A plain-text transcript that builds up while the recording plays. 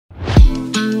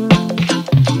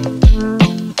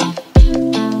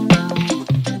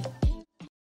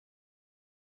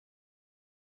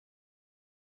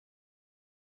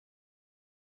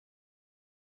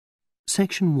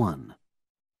Section 1.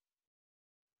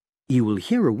 You will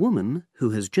hear a woman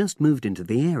who has just moved into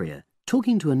the area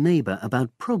talking to a neighbour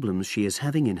about problems she is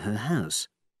having in her house.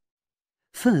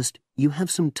 First, you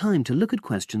have some time to look at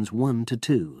questions 1 to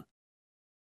 2.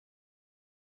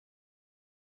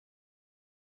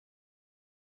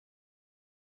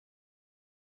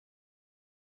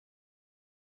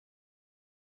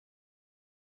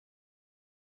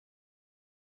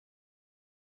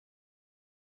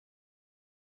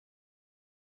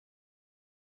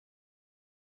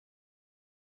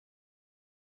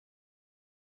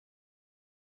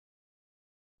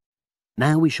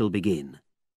 Now we shall begin.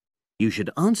 You should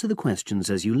answer the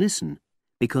questions as you listen,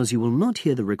 because you will not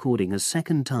hear the recording a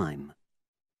second time.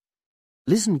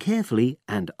 Listen carefully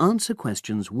and answer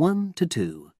questions 1 to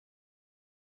 2.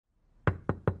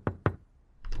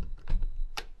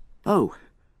 Oh,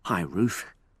 hi Ruth.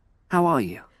 How are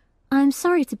you? I'm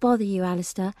sorry to bother you,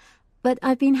 Alistair, but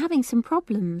I've been having some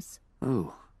problems.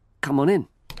 Oh, come on in.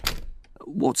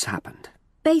 What's happened?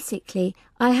 Basically,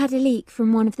 I had a leak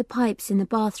from one of the pipes in the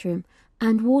bathroom,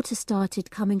 and water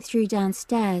started coming through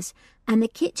downstairs, and the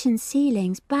kitchen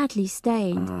ceiling's badly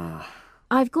stained.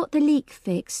 I've got the leak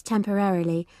fixed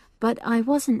temporarily, but I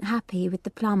wasn't happy with the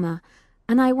plumber,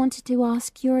 and I wanted to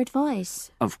ask your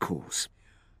advice. Of course.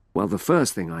 Well, the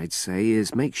first thing I'd say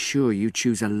is make sure you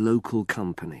choose a local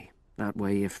company. That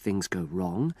way, if things go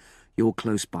wrong, you're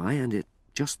close by and it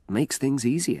just makes things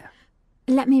easier.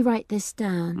 Let me write this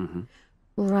down.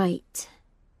 Right.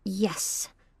 Yes.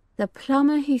 The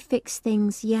plumber who fixed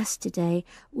things yesterday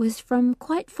was from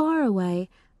quite far away,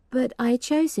 but I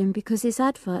chose him because his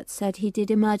advert said he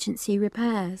did emergency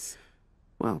repairs.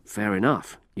 Well, fair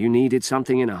enough. You needed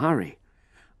something in a hurry.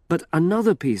 But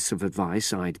another piece of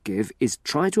advice I'd give is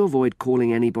try to avoid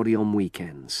calling anybody on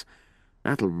weekends.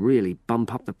 That'll really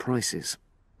bump up the prices.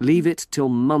 Leave it till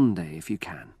Monday if you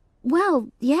can. Well,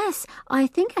 yes, I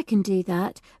think I can do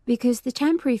that, because the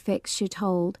temporary fix should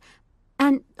hold.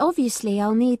 And obviously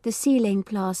I'll need the ceiling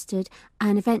plastered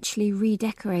and eventually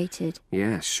redecorated.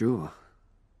 Yeah, sure.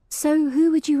 So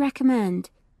who would you recommend?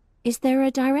 Is there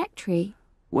a directory?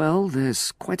 Well,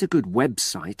 there's quite a good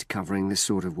website covering this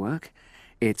sort of work.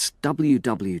 It's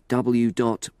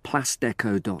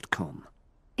www.plasdeco.com.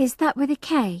 Is that with a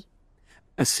K?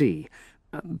 A C.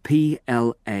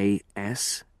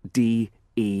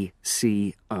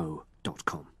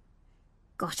 PLASDECO.com.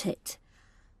 Got it.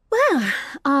 Well,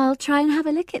 I'll try and have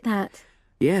a look at that.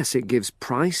 Yes, it gives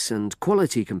price and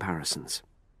quality comparisons.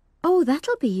 Oh,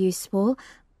 that'll be useful.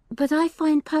 But I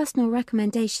find personal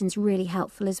recommendations really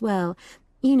helpful as well.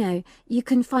 You know, you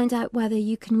can find out whether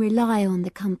you can rely on the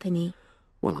company.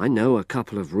 Well, I know a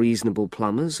couple of reasonable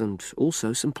plumbers and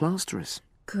also some plasterers.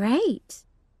 Great.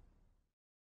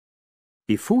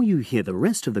 Before you hear the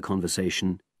rest of the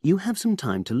conversation, you have some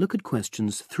time to look at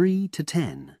questions 3 to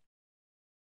 10.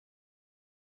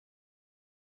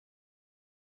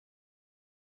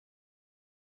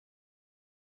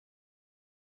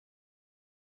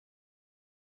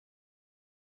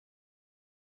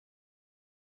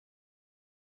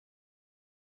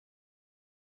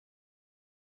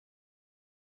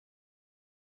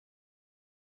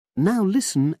 Now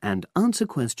listen and answer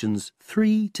questions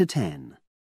 3 to 10.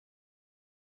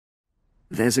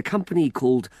 There's a company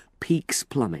called Peaks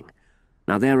Plumbing.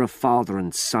 Now, they're a father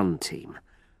and son team.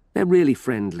 They're really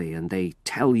friendly and they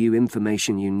tell you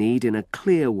information you need in a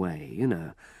clear way, you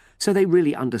know, so they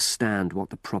really understand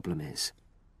what the problem is.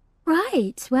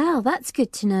 Right, well, that's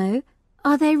good to know.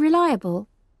 Are they reliable?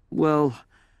 Well,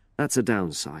 that's a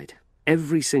downside.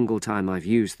 Every single time I've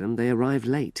used them, they arrive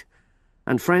late.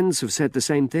 And friends have said the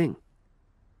same thing.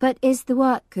 But is the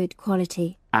work good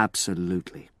quality?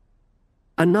 Absolutely.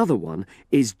 Another one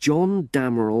is John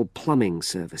Damerel Plumbing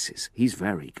Services. He's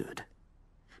very good.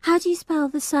 How do you spell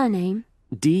the surname?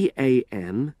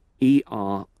 Damerol.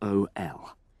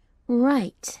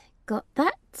 Right, got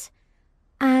that.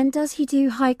 And does he do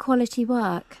high-quality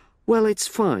work? Well, it's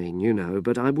fine, you know,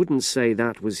 but I wouldn't say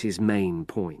that was his main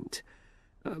point.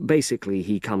 Basically,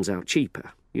 he comes out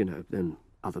cheaper, you know, than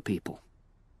other people.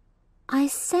 I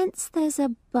sense there's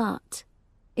a but.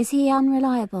 Is he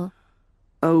unreliable?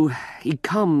 Oh, he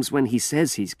comes when he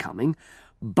says he's coming,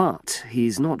 but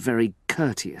he's not very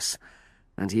courteous,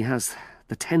 and he has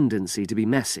the tendency to be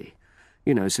messy,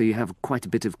 you know, so you have quite a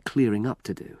bit of clearing up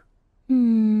to do.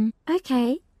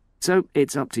 Okay. So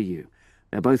it's up to you.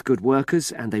 They're both good workers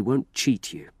and they won't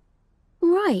cheat you.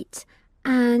 Right.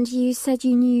 And you said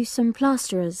you knew some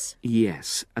plasterers?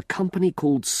 Yes, a company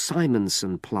called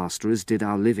Simonson Plasterers did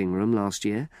our living room last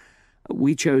year.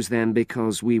 We chose them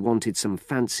because we wanted some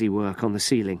fancy work on the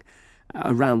ceiling,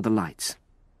 around the lights.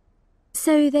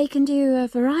 So they can do a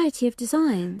variety of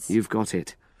designs. You've got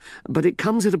it. But it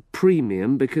comes at a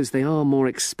premium because they are more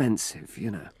expensive,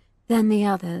 you know. Than the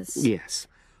others. Yes.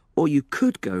 Or you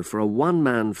could go for a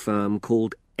one-man firm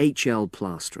called HL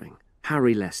Plastering.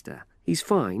 Harry Lester. He's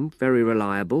fine, very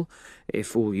reliable,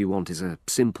 if all you want is a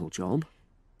simple job.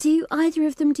 Do either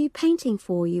of them do painting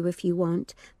for you if you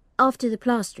want? After the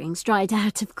plastering's dried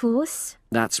out, of course.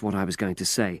 That's what I was going to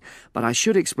say. But I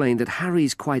should explain that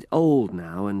Harry's quite old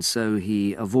now, and so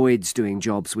he avoids doing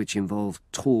jobs which involve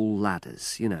tall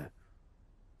ladders, you know.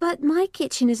 But my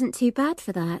kitchen isn't too bad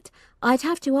for that. I'd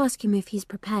have to ask him if he's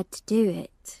prepared to do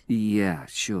it. Yeah,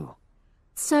 sure.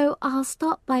 So I'll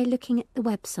start by looking at the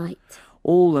website.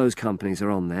 All those companies are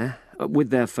on there,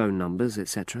 with their phone numbers,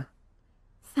 etc.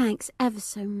 Thanks ever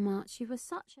so much. You were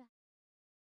such a...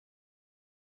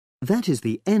 That is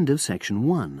the end of section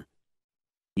 1.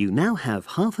 You now have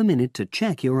half a minute to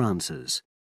check your answers.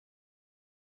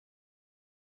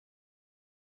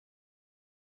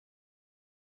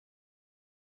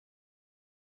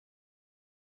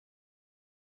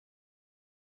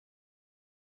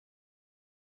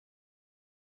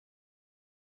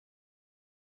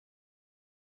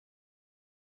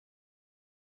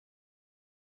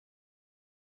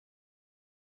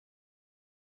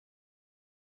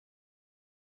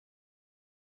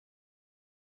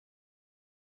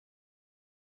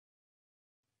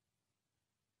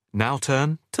 Now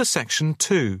turn to section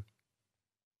 2.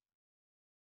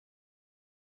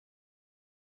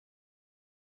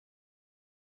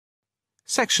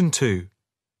 Section 2.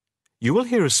 You will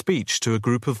hear a speech to a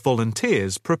group of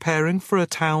volunteers preparing for a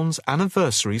town's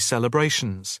anniversary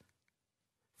celebrations.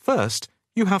 First,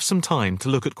 you have some time to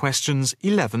look at questions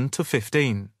 11 to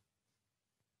 15.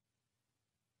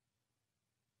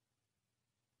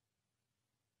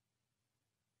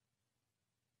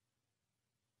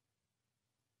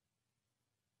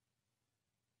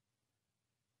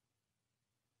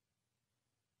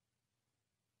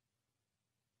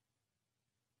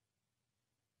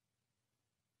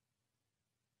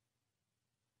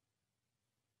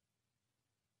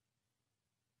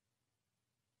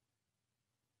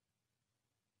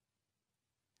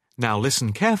 Now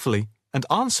listen carefully and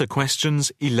answer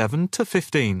questions 11 to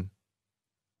 15.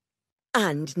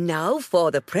 And now for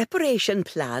the preparation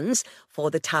plans for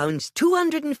the town's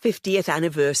 250th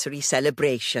anniversary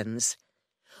celebrations.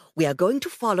 We are going to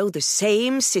follow the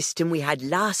same system we had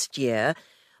last year,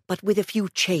 but with a few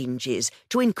changes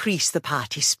to increase the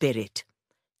party spirit.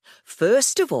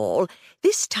 First of all,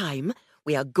 this time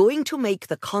we are going to make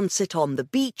the concert on the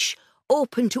beach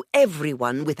open to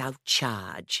everyone without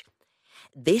charge.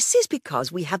 This is because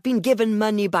we have been given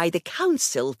money by the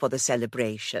council for the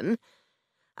celebration,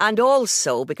 and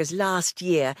also because last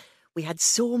year we had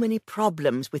so many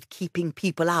problems with keeping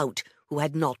people out who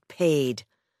had not paid.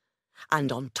 And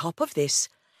on top of this,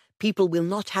 people will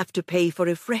not have to pay for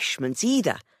refreshments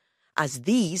either, as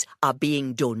these are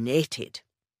being donated.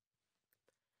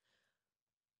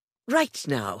 Right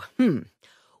now,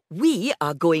 we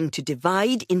are going to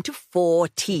divide into 4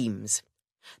 teams.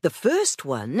 The first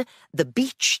one, the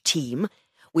beach team,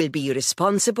 will be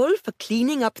responsible for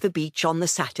cleaning up the beach on the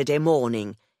Saturday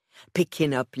morning,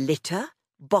 picking up litter,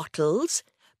 bottles,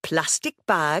 plastic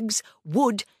bags,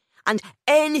 wood, and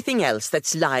anything else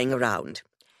that's lying around.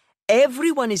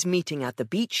 Everyone is meeting at the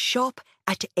beach shop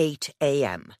at 8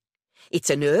 a.m. It's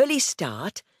an early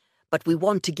start, but we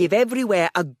want to give everywhere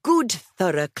a good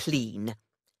thorough clean.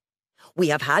 We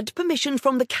have had permission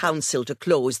from the council to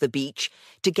close the beach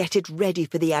to get it ready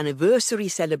for the anniversary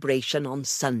celebration on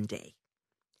Sunday.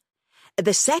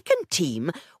 The second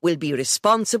team will be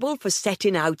responsible for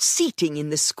setting out seating in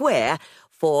the square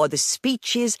for the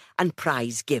speeches and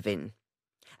prize giving.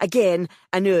 Again,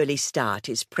 an early start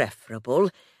is preferable,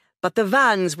 but the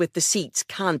vans with the seats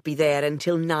can't be there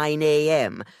until 9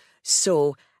 a.m.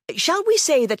 So, shall we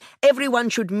say that everyone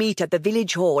should meet at the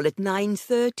village hall at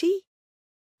 9:30?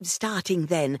 Starting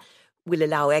then will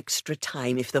allow extra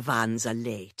time if the vans are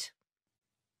late.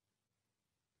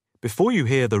 Before you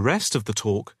hear the rest of the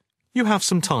talk, you have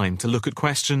some time to look at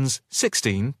questions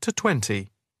 16 to 20.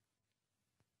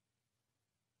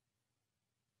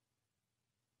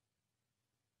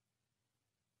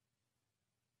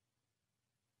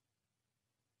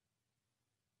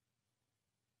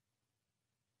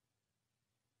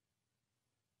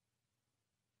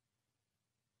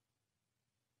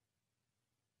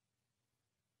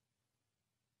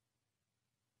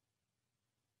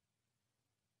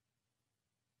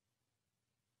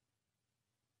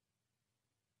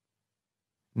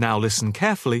 Now listen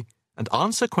carefully and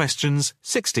answer questions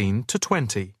 16 to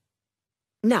 20.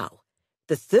 Now,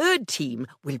 the third team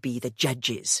will be the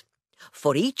judges.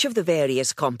 For each of the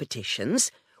various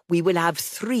competitions, we will have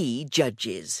 3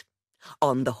 judges.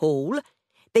 On the whole,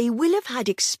 they will have had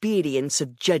experience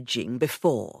of judging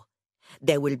before.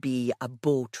 There will be a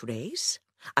boat race,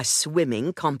 a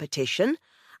swimming competition,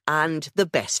 and the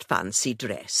best fancy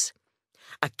dress.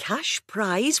 A cash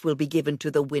prize will be given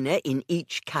to the winner in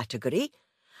each category,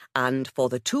 and for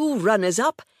the 2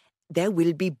 runners-up, there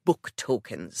will be book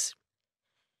tokens.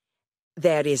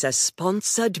 There is a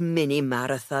sponsored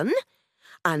mini-marathon,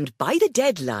 and by the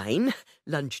deadline,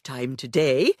 lunchtime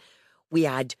today, we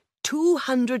had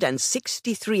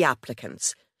 263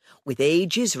 applicants, with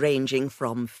ages ranging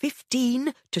from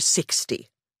 15 to 60.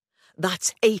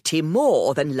 That's 80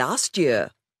 more than last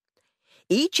year.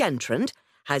 Each entrant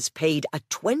has paid a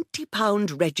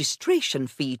 £20 registration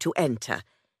fee to enter,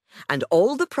 and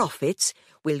all the profits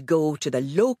will go to the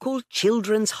local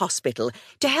children's hospital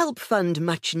to help fund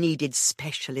much-needed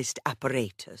specialist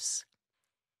apparatus.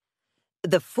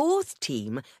 The 4th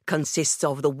team consists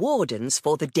of the wardens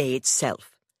for the day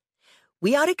itself.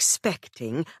 We are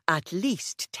expecting at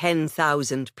least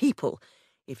 10,000 people,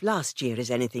 if last year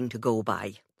is anything to go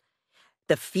by.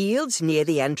 The fields near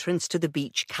the entrance to the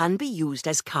beach can be used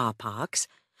as car parks,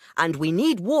 and we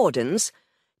need wardens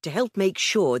to help make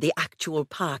sure the actual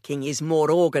parking is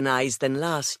more organised than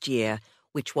last year,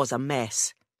 which was a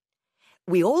mess.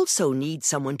 We also need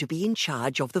someone to be in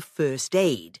charge of the first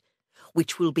aid,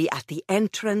 which will be at the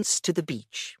entrance to the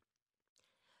beach.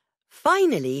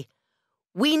 Finally,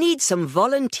 we need some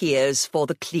volunteers for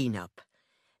the clean-up.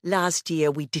 Last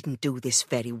year we didn't do this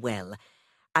very well,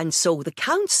 and so the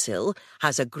council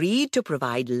has agreed to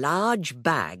provide large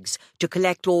bags to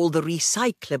collect all the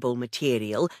recyclable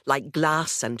material like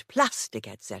glass and plastic,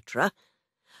 etc.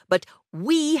 But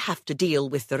we have to deal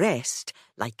with the rest,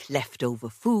 like leftover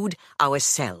food,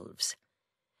 ourselves.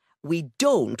 We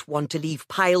don't want to leave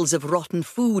piles of rotten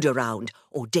food around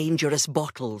or dangerous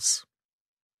bottles.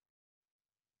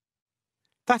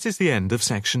 That is the end of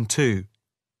section 2.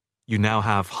 You now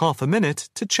have half a minute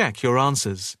to check your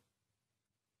answers.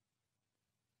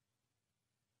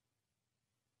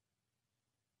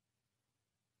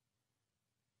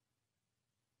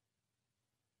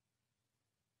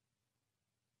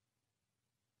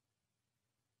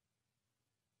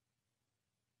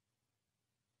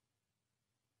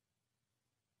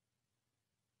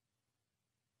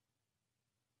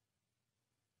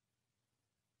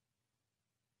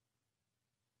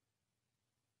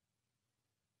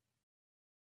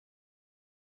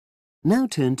 Now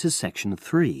turn to section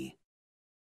 3.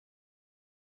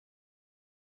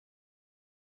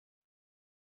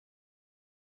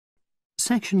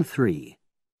 Section 3.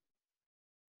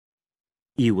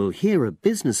 You will hear a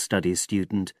business studies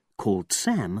student called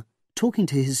Sam talking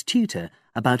to his tutor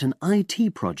about an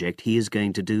IT project he is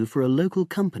going to do for a local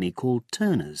company called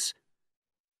Turner's.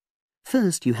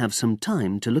 First, you have some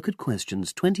time to look at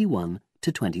questions 21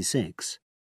 to 26.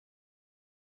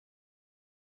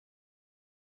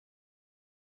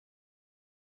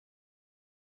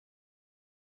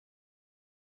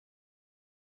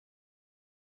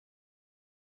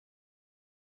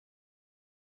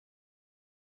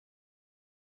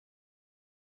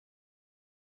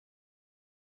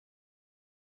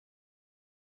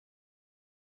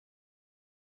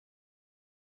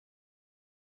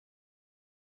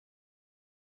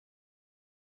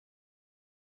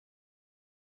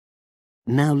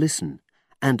 Now listen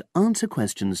and answer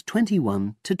questions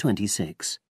 21 to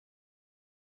 26.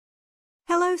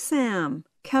 Hello, Sam.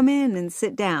 Come in and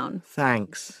sit down.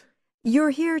 Thanks. You're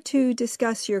here to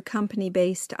discuss your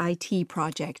company-based IT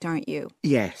project, aren't you?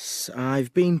 Yes,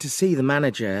 I've been to see the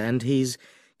manager and he's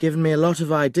given me a lot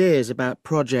of ideas about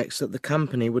projects that the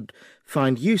company would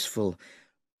find useful,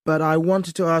 but I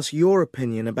wanted to ask your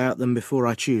opinion about them before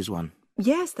I choose one.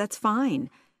 Yes, that's fine.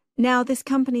 Now, this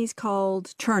company's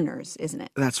called Turner's, isn't it?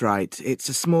 That's right. It's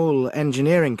a small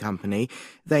engineering company.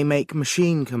 They make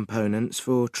machine components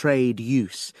for trade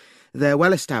use. They're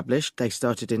well established. They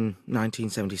started in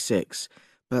 1976,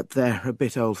 but they're a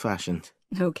bit old-fashioned.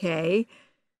 Okay.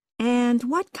 And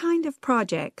what kind of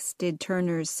projects did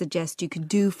Turner's suggest you could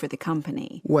do for the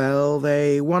company? Well,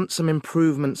 they want some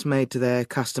improvements made to their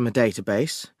customer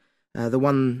database. The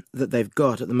one that they've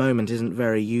got at the moment isn't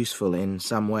very useful in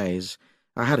some ways.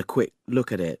 I had a quick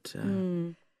look at it.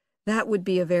 That would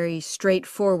be a very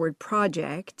straightforward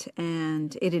project,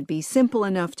 and it'd be simple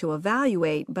enough to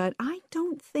evaluate, but I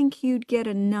don't think you'd get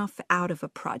enough out of a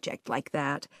project like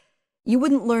that. You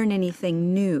wouldn't learn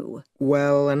anything new.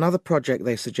 Well, another project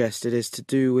they suggested is to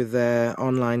do with their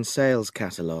online sales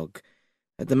catalogue.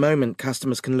 At the moment,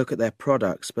 customers can look at their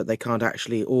products, but they can't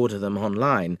actually order them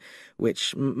online,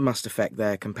 which must affect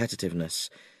their competitiveness.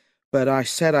 but I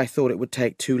said I thought it would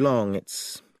take too long.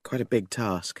 It's quite a big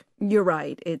task. You're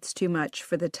right, it's too much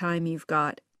for the time you've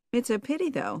got. It's a pity,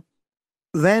 though.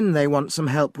 Then they want some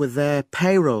help with their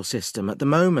payroll system. At the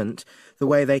moment, the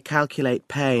way they calculate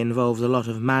pay involves a lot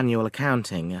of manual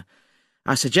accounting.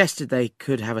 I suggested they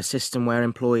could have a system where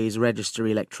employees register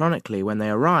electronically when they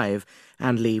arrive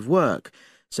and leave work,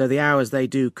 so the hours they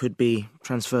do could be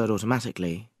transferred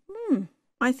automatically.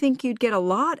 I think you'd get a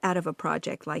lot out of a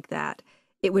project like that.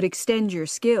 It would extend your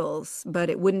skills, but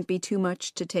it wouldn't be too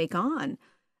much to take on.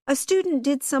 A student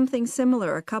did something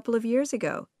similar a couple of years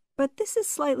ago, but this is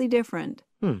slightly different.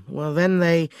 Well, then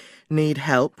they need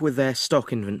help with their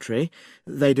stock inventory.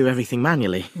 They do everything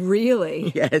manually.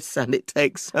 Really? Yes, and it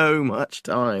takes so much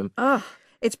time.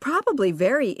 It's probably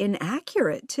very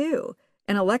inaccurate, too.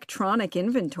 An electronic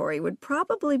inventory would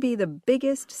probably be the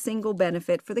biggest single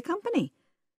benefit for the company.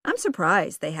 I'm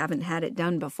surprised they haven't had it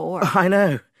done before. I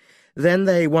know. Then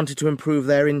they wanted to improve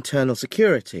their internal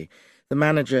security. The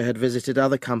manager had visited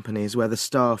other companies where the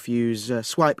staff use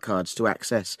swipe cards to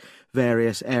access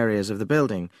various areas of the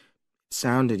building. It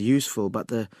sounded useful, but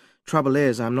the trouble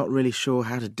is I'm not really sure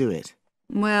how to do it.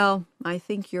 Well, I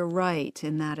think you're right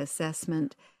in that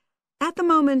assessment. At the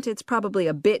moment, it's probably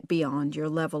a bit beyond your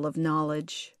level of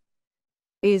knowledge.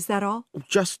 Is that all?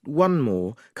 Just one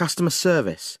more. Customer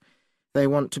service. They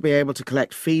want to be able to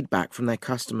collect feedback from their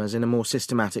customers in a more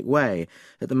systematic way.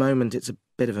 At the moment, it's a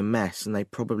bit of a mess, and they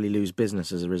probably lose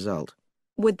business as a result.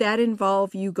 Would that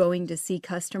involve you going to see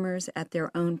customers at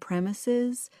their own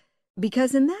premises?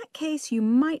 Because in that case, you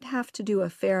might have to do a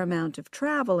fair amount of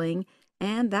traveling,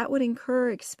 and that would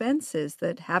incur expenses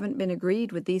that haven't been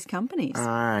agreed with these companies.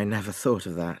 I never thought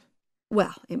of that.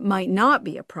 Well, it might not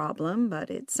be a problem, but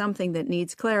it's something that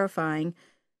needs clarifying.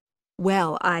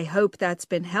 Well, I hope that's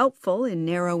been helpful in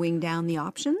narrowing down the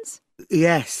options.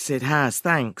 Yes, it has,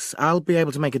 thanks. I'll be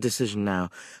able to make a decision now.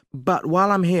 But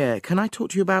while I'm here, can I talk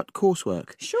to you about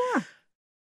coursework? Sure.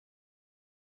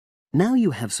 Now you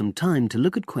have some time to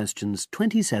look at questions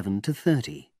 27 to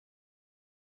 30.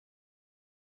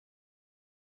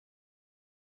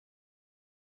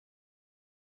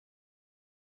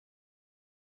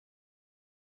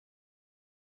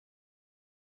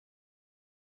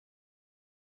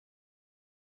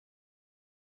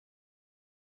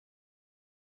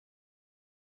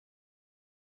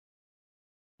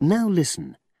 Now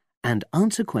listen and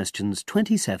answer questions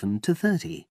 27 to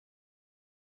 30.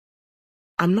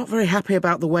 I'm not very happy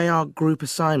about the way our group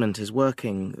assignment is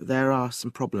working. There are some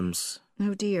problems.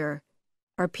 Oh, dear.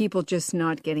 Are people just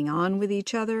not getting on with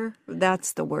each other?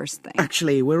 That's the worst thing.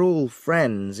 Actually, we're all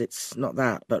friends. It's not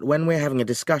that. But when we're having a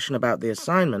discussion about the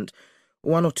assignment,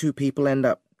 one or two people end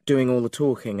up doing all the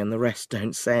talking and the rest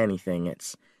don't say anything.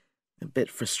 It's a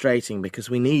bit frustrating because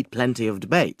we need plenty of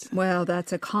debate. Well,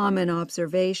 that's a common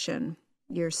observation.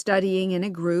 You're studying in a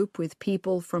group with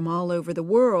people from all over the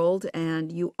world,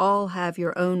 and you all have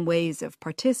your own ways of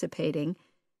participating.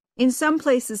 In some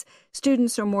places,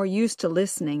 students are more used to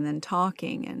listening than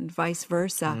talking, and vice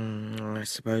versa. I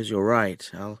suppose you're right.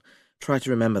 I'll try to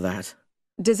remember that.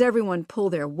 Does everyone pull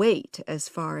their weight as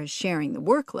far as sharing the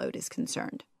workload is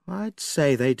concerned? I'd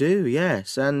say they do,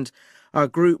 yes. And our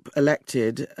group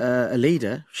elected a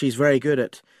leader. She's very good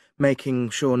at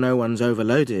making sure no one's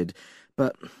overloaded.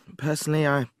 But personally,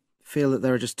 I feel that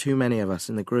there are just too many of us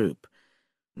in the group.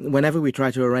 Whenever we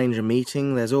try to arrange a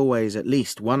meeting, there's always at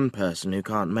least one person who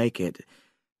can't make it.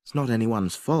 It's not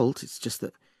anyone's fault, it's just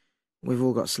that we've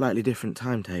all got slightly different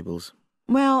timetables.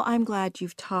 Well, I'm glad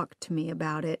you've talked to me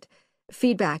about it.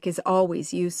 Feedback is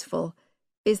always useful.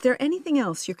 Is there anything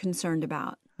else you're concerned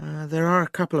about? There are a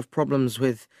couple of problems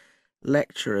with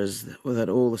lecturers that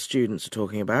all the students are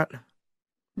talking about.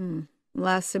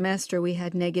 Last semester we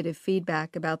had negative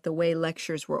feedback about the way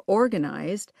lectures were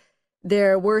organized.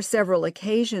 There were several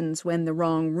occasions when the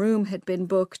wrong room had been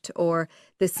booked or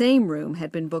the same room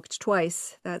had been booked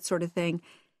twice, that sort of thing.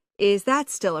 Is that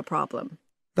still a problem?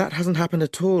 That hasn't happened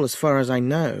at all as far as I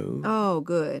know. Oh,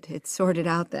 good. It's sorted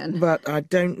out then. But I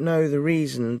don't know the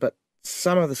reason, but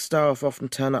some of the staff often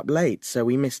turn up late, so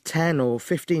we miss 10 or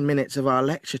 15 minutes of our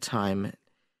lecture time.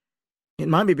 It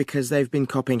might be because they've been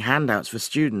copying handouts for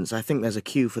students. I think there's a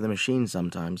queue for the machine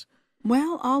sometimes.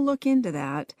 Well, I'll look into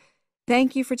that.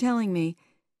 Thank you for telling me.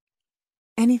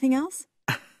 Anything else?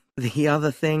 The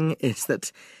other thing is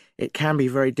that it can be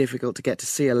very difficult to get to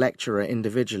see a lecturer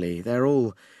individually. They're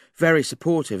all very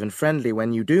supportive and friendly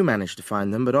when you do manage to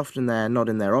find them, but often they're not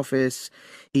in their office,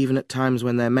 even at times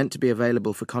when they're meant to be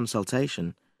available for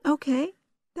consultation. Okay,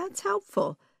 that's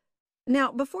helpful.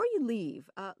 Now, before you leave,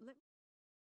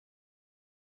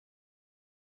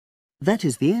 That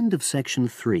is the end of section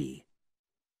 3.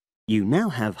 You now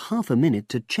have half a minute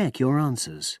to check your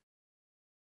answers.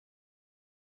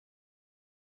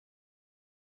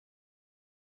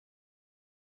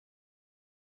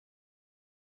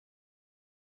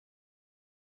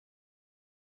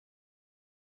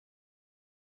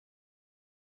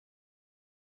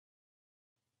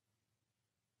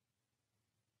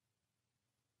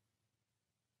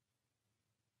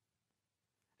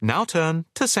 Now turn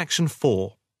to Section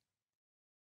 4.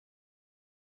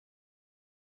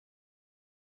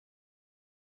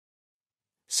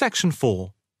 Section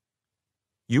 4.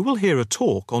 You will hear a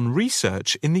talk on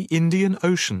research in the Indian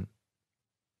Ocean.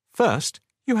 First,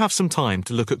 you have some time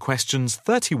to look at questions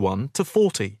 31 to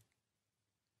 40.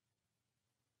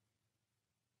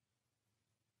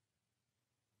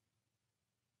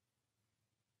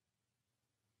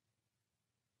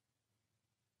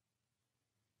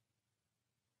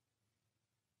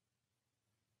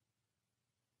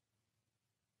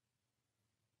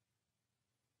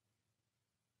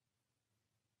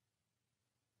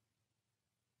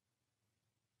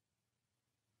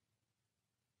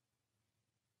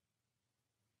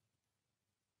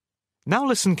 Now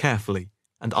listen carefully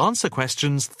and answer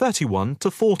questions 31 to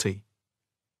 40.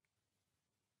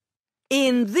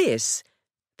 In this,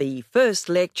 the first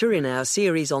lecture in our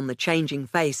series on the changing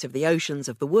face of the oceans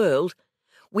of the world,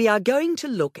 we are going to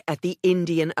look at the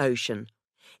Indian Ocean,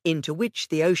 into which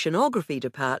the Oceanography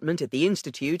Department at the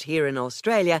Institute here in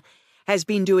Australia has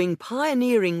been doing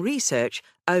pioneering research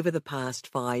over the past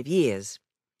 5 years.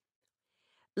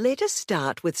 Let us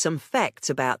start with some facts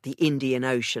about the Indian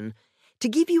Ocean to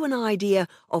give you an idea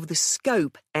of the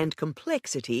scope and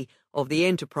complexity of the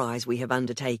enterprise we have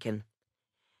undertaken.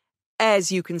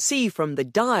 As you can see from the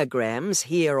diagrams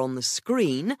here on the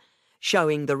screen,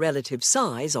 showing the relative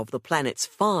size of the planet's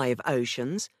 5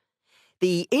 oceans,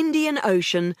 the Indian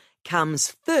Ocean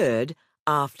comes third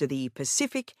after the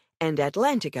Pacific and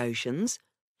Atlantic Oceans,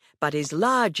 but is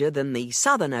larger than the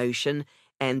Southern Ocean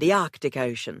and the Arctic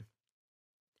Ocean.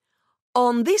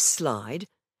 On this slide,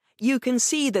 you can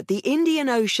see that the Indian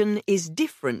Ocean is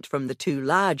different from the 2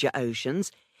 larger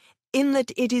oceans in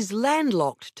that it is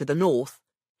landlocked to the north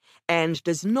and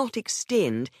does not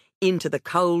extend into the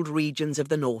cold regions of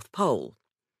the North Pole.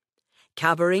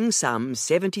 Covering some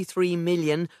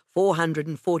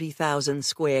 73,440,000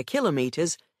 square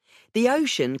kilometres, the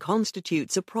ocean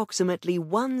constitutes approximately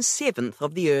 1/7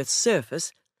 of the Earth's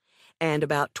surface and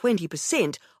about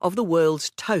 20% of the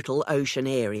world's total ocean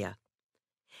area.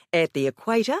 At the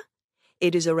equator,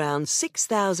 it is around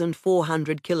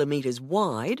 6,400 kilometres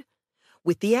wide,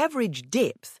 with the average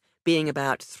depth being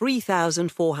about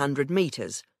 3,400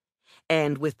 metres,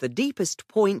 and with the deepest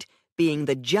point being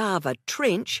the Java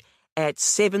Trench at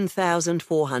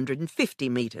 7,450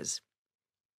 metres.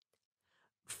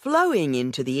 Flowing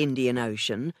into the Indian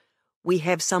Ocean, we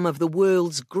have some of the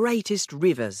world's greatest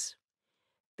rivers.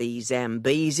 The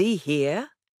Zambezi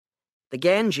here, the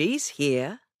Ganges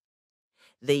here,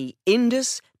 the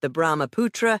Indus, the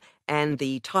Brahmaputra, and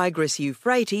the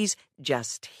Tigris-Euphrates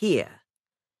just here.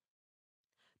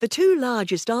 The 2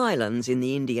 largest islands in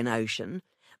the Indian Ocean,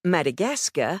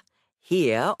 Madagascar,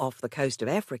 here off the coast of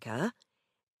Africa,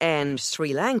 and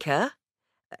Sri Lanka,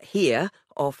 here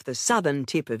off the southern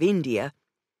tip of India,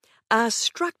 are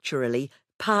structurally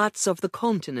parts of the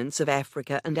continents of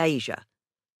Africa and Asia,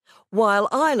 while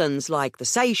islands like the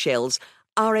Seychelles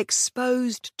are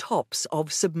exposed tops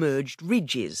of submerged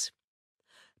ridges.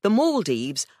 The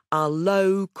Maldives are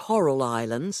low coral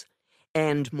islands,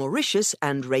 and Mauritius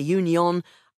and Réunion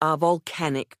are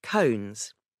volcanic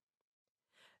cones.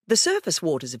 The surface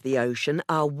waters of the ocean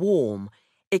are warm,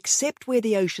 except where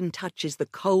the ocean touches the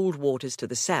cold waters to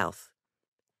the south.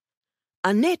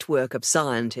 A network of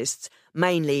scientists,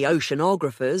 mainly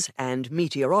oceanographers and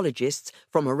meteorologists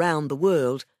from around the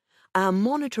world, are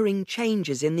monitoring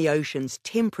changes in the ocean's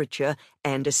temperature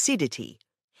and acidity,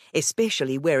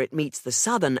 especially where it meets the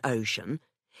Southern Ocean,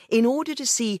 in order to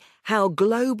see how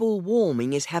global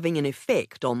warming is having an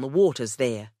effect on the waters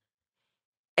there.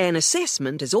 An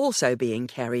assessment is also being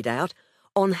carried out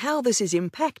on how this is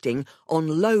impacting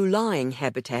on low-lying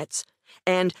habitats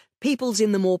and peoples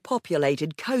in the more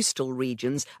populated coastal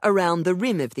regions around the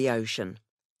rim of the ocean.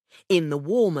 In the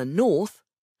warmer north,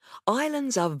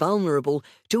 islands are vulnerable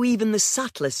to even the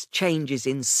subtlest changes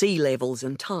in sea levels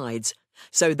and tides,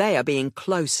 so they are being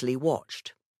closely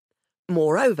watched.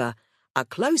 Moreover, a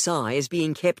close eye is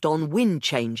being kept on wind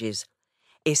changes,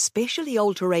 especially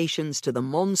alterations to the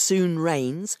monsoon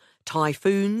rains,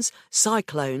 typhoons,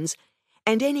 cyclones,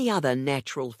 and any other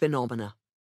natural phenomena.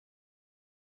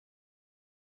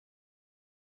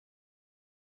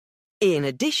 In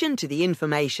addition to the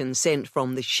information sent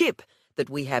from the ship that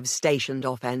we have stationed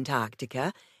off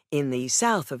Antarctica, in the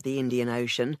south of the Indian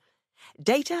Ocean,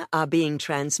 data are being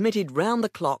transmitted round the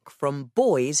clock from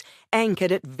buoys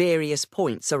anchored at various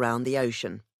points around the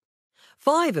ocean.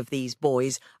 5 of these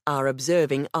buoys are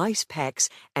observing ice packs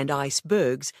and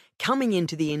icebergs coming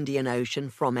into the Indian Ocean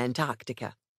from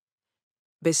Antarctica.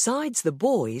 Besides the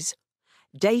buoys,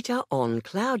 data on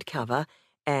cloud cover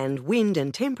and wind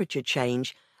and temperature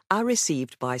change are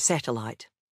received by satellite.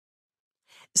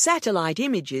 Satellite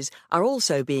images are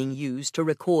also being used to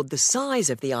record the size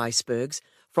of the icebergs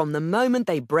from the moment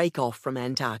they break off from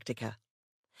Antarctica.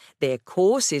 Their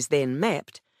course is then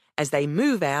mapped as they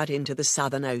move out into the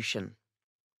Southern Ocean.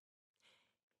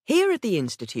 Here at the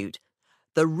Institute,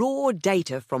 the raw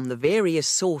data from the various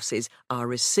sources are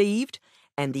received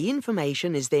and the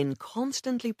information is then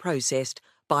constantly processed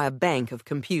by a bank of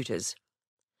computers.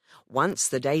 Once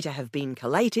the data have been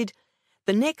collated,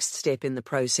 the next step in the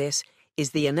process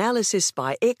is the analysis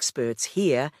by experts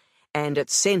here and at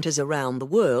centres around the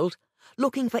world,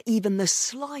 looking for even the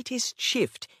slightest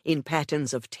shift in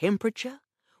patterns of temperature,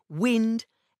 wind,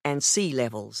 and sea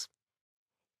levels.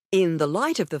 In the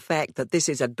light of the fact that this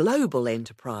is a global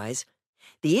enterprise,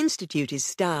 the Institute is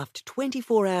staffed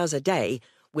 24 hours a day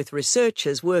with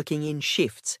researchers working in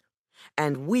shifts,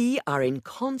 and we are in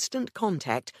constant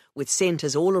contact with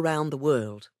centres all around the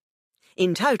world.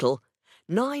 In total,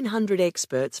 900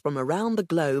 experts from around the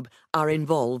globe are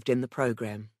involved in the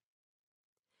programme.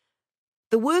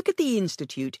 The work at the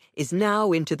Institute is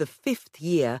now into the 5th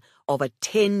year of a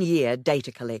 10-year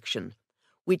data collection,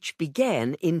 which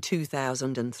began in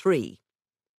 2003.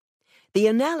 The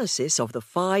analysis of the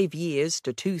 5 years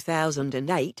to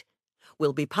 2008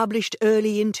 will be published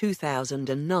early in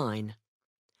 2009.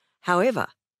 However,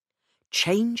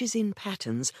 changes in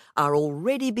patterns are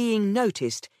already being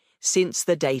noticed since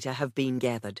the data have been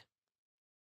gathered.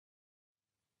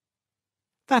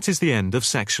 That is the end of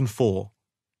section 4.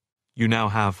 You now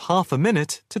have half a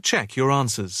minute to check your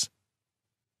answers.